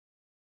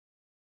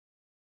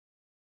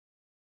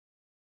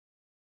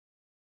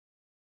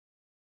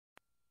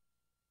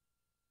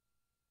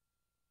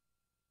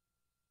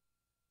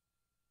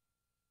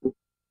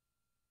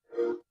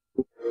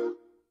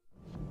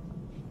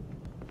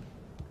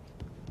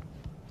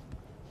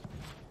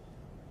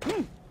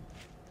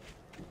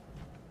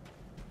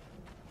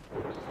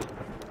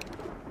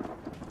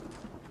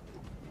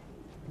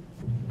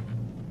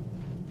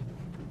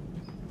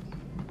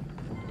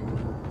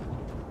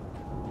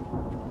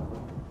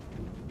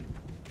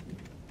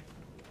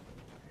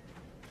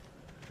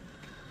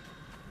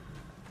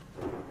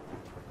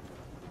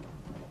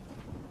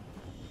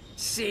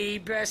See,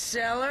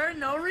 bestseller?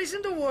 No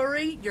reason to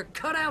worry. Your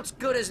cutout's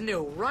good as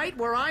new, right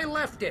where I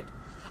left it.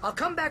 I'll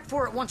come back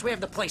for it once we have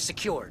the place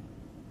secured.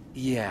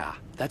 Yeah,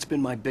 that's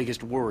been my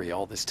biggest worry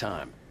all this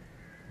time.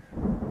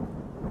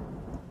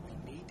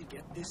 We need to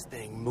get this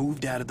thing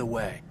moved out of the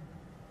way.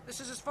 This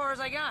is as far as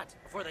I got,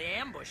 before they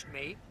ambushed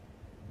me.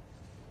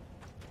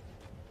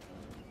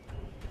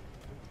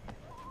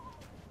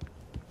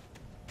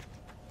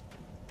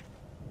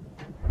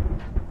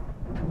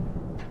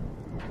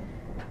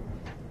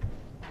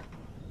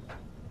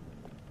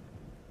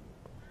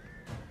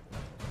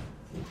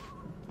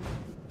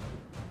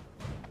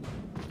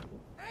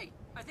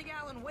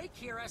 Wake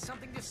here has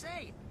something to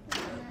say.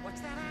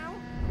 What's that, Al?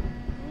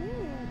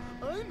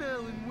 Oh, I'm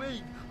Alan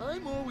Wake.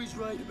 I'm always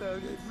right about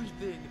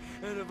everything.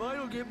 And if I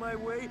don't get my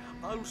way,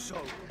 I'll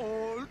shout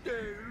all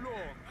day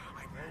long.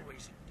 I'm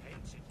always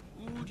intense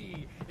and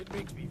moody. It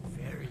makes me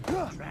very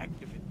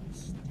attractive and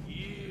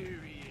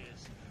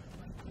mysterious.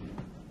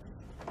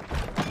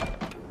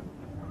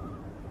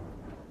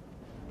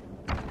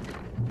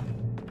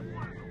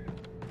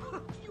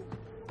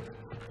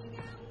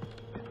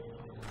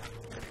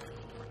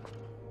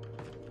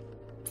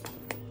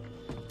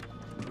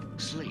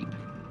 Sleep.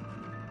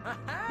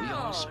 We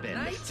all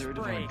spend a third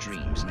of our Springs.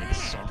 dreams in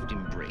its soft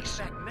embrace,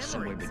 Back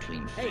somewhere memories.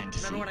 between Hey,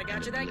 fantasy remember when I got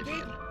and you that oblivion.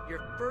 gig? Your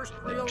first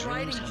But real dreams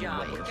writing have a job.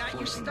 way What of got you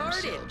forcing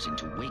started? themselves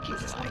into waking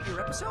Was this one of your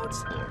life,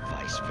 episodes? or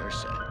vice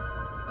versa.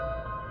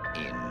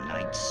 In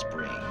Night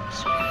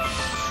Springs.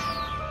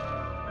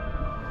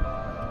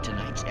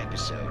 Tonight's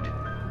episode,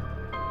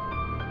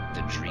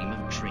 The Dream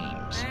of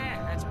Dreams.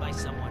 That's by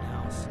someone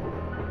else.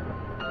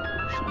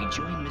 We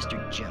join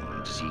Mr.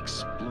 Jones as he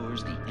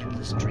explores the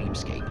endless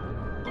dreamscape,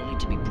 only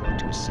to be brought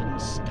to a sudden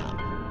stop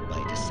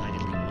by a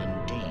decidedly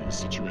mundane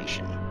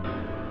situation.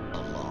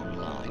 A long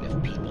line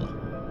of people.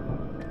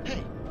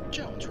 Hey,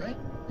 Jones, right?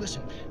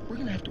 Listen, we're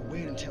gonna have to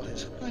wait until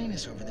His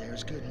Highness over there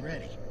is good and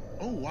ready.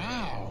 Oh,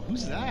 wow.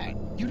 Who's that?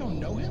 You don't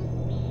know him?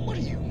 What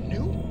are you,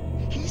 new?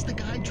 He's the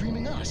guy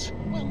dreaming us.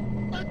 Well,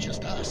 not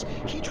just us.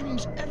 He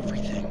dreams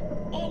everything.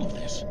 All of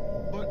this.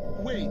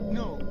 But wait,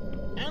 no.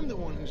 I'm the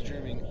one who's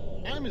dreaming.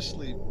 I'm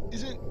asleep.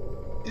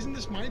 Isn't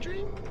this my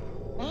dream?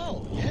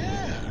 Oh,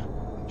 yeah.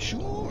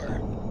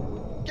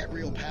 Sure. Get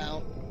real,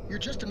 pal. You're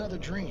just another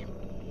dream.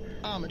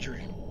 I'm a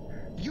dream.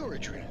 You're a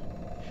dream.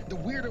 The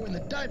weirdo in the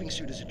diving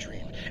suit is a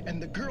dream.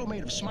 And the girl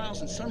made of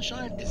smiles and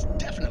sunshine is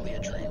definitely a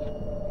dream.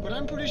 But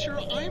I'm pretty sure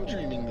I'm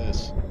dreaming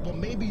this. Well,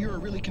 maybe you're a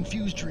really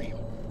confused dream.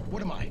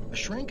 What am I, a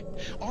shrink?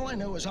 All I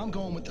know is I'm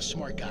going with the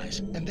smart guys,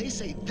 and they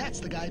say that's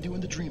the guy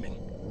doing the dreaming.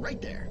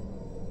 Right there.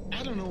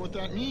 I don't know what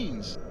that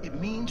means. It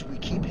means we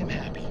keep him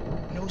happy.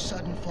 No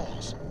sudden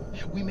falls.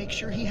 We make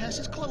sure he has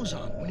his clothes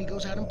on when he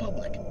goes out in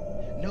public.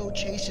 No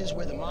chases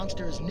where the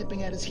monster is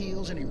nipping at his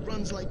heels and he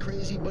runs like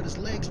crazy, but his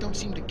legs don't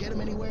seem to get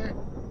him anywhere.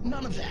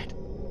 None of that.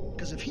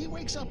 Because if he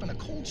wakes up in a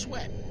cold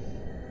sweat...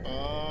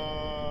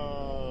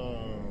 Oh.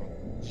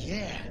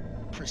 Yeah,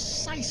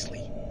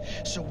 precisely.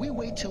 So we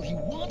wait till he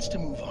wants to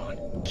move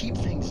on. Keep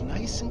things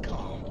nice and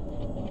calm.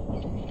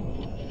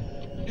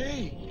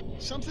 Hey,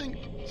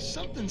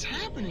 something's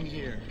happening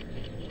here.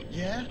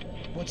 Yeah?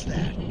 What's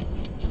that?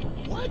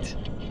 What?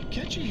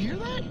 Can't you hear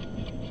that?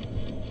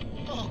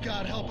 Oh,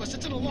 God help us,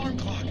 it's an alarm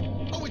clock.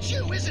 Oh, it's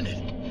you, isn't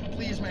it?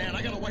 Please, man,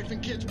 I got a wife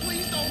and kids.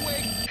 Please don't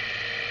wake.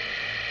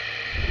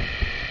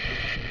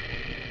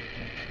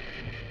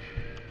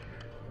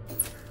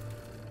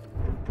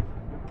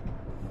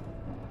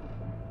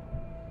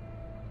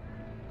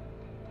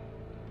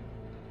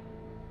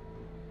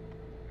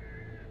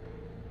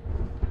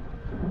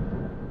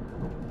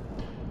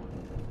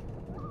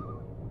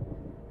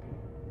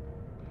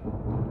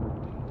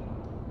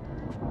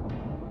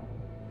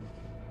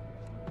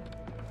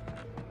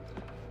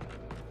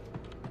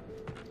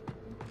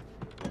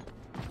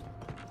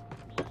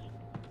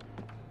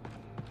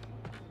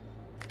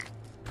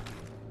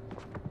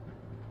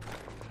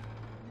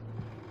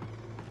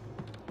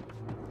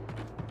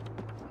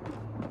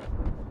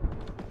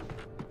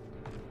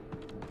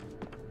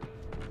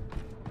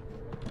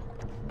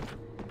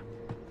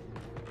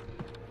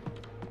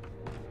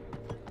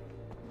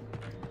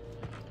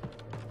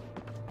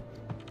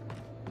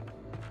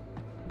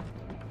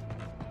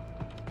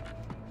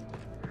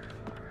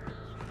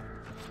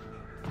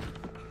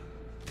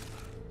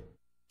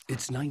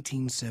 It's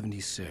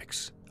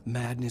 1976.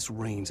 Madness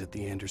reigns at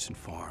the Anderson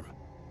farm.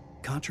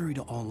 Contrary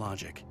to all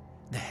logic,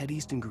 the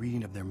headiest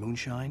ingredient of their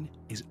moonshine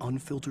is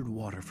unfiltered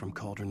water from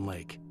Cauldron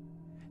Lake.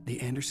 The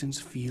Andersons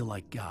feel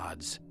like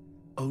gods.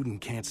 Odin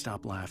can't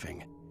stop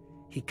laughing.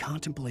 He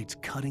contemplates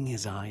cutting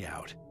his eye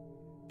out.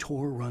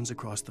 Tor runs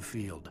across the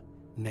field.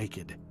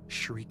 naked,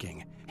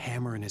 shrieking,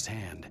 hammer in his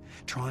hand,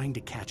 trying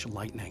to catch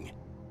lightning.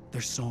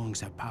 Their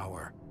songs have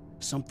power.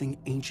 Something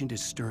ancient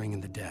is stirring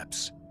in the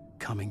depths,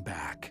 coming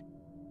back.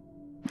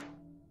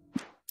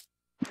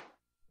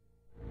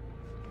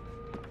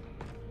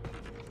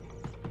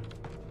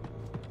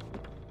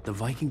 The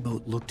Viking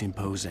boat looked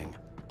imposing,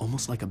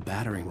 almost like a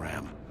battering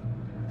ram.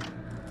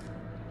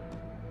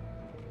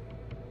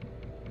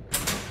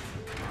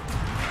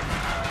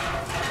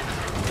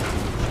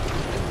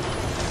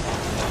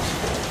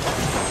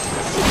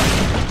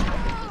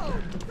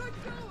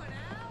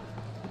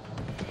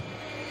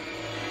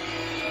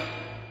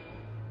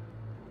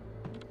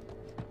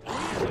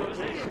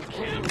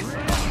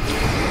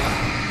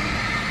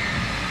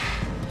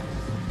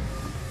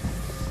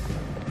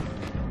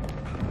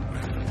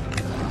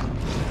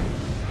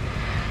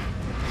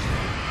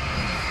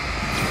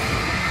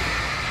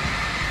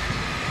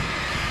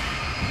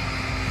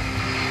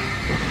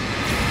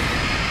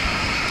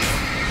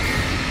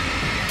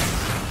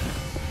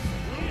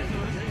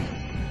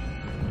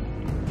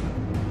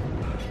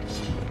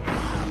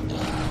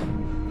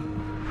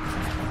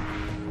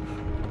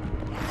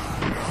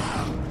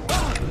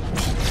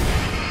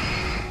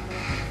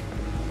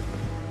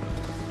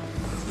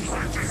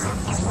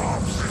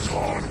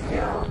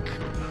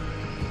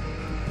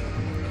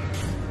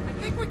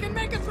 I think we can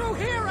make it through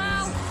here,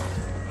 Al!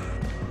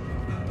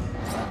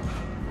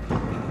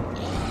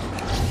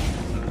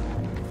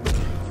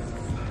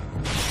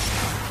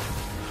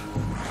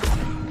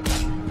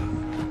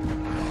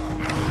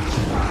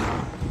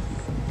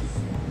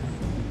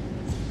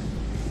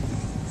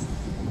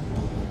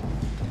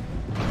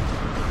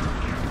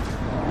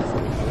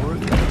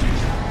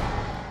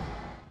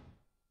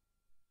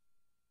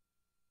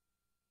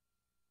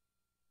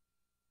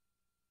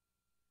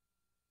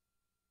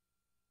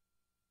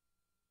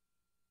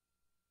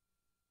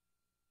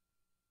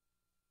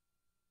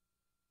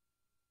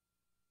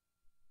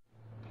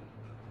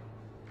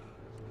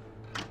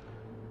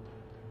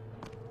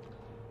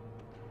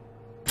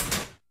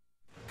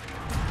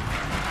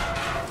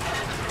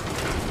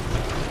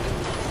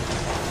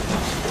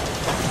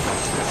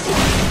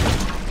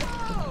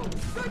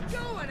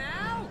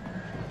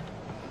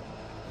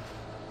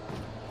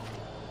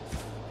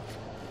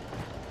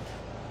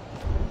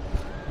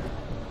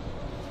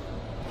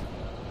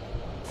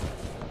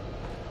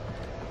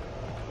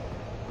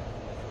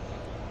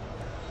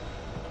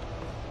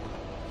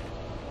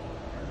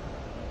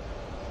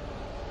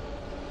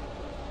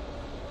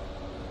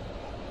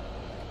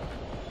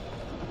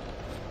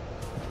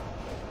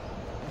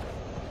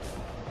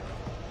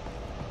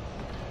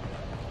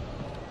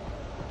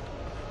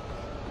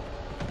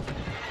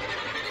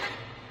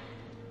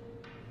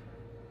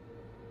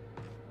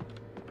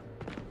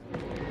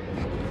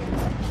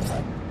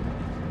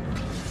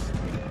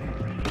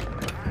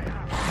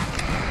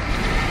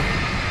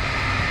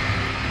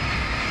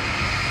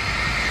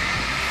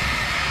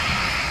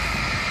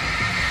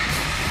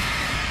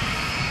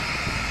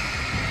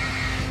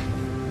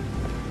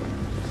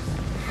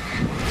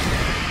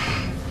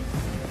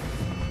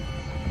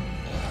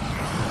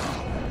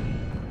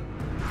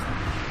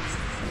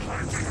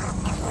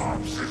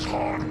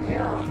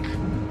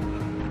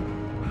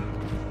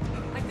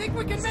 I think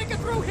we can make it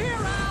through here,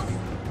 Al!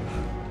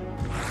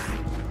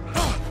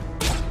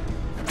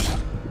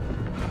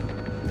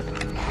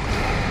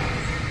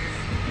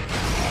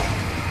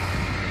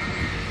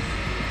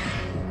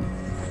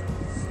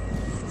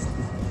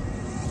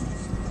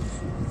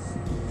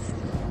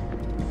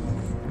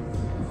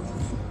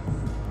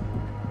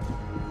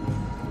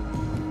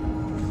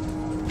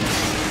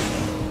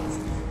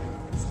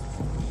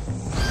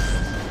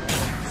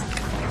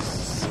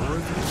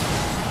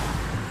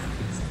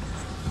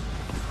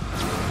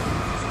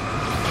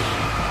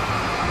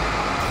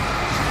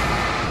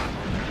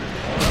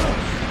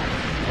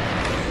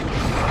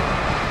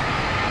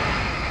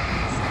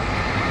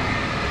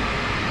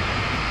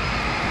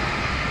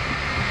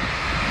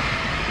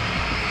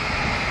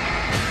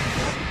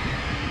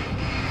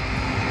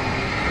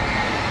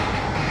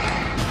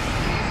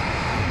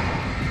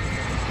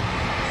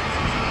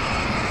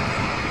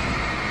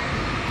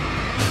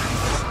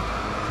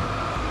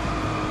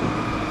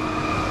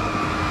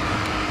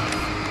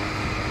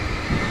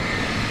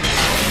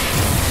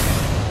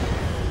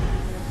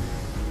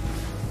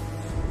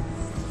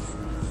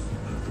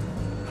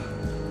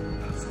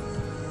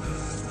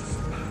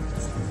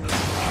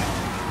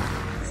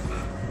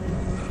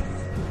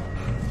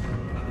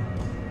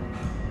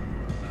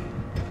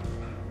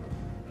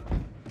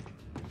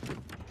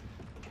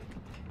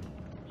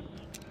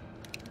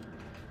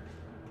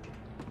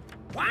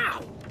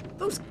 Wow!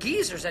 Those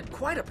geezers had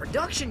quite a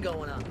production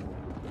going on.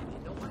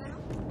 You know what,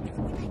 Al? If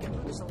we make it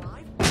through this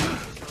alive,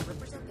 we'll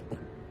represent them.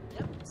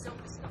 Yep, sell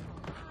the stuff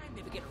online,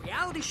 maybe get a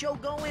reality show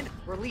going,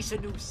 release a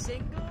new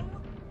single.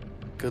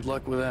 Good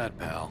luck with that,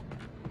 pal.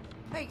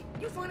 Hey,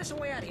 you find us a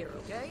way out of here,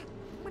 okay?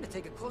 I'm gonna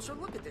take a closer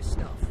look at this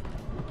stuff.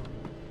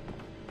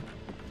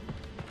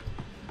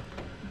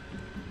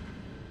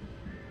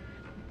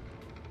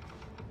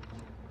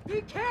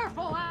 Be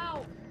careful,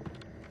 Al!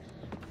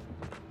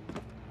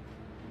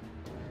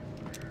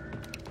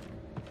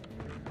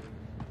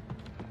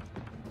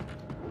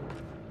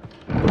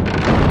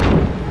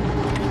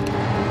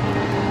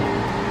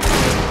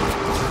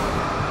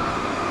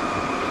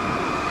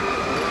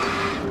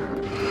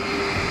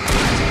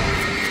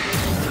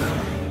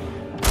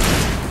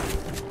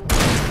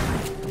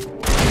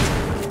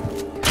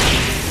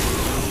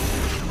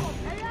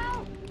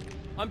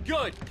 I'm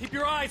good. Keep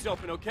your eyes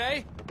open,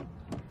 okay?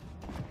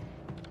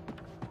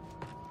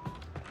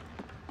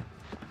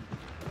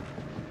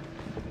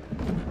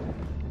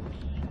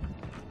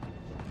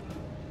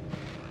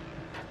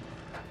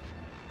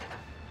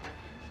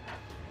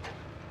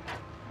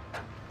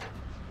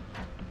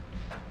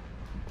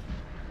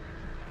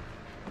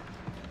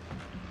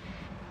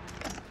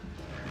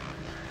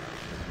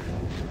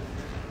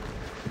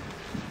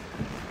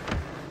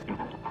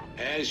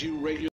 As you regularly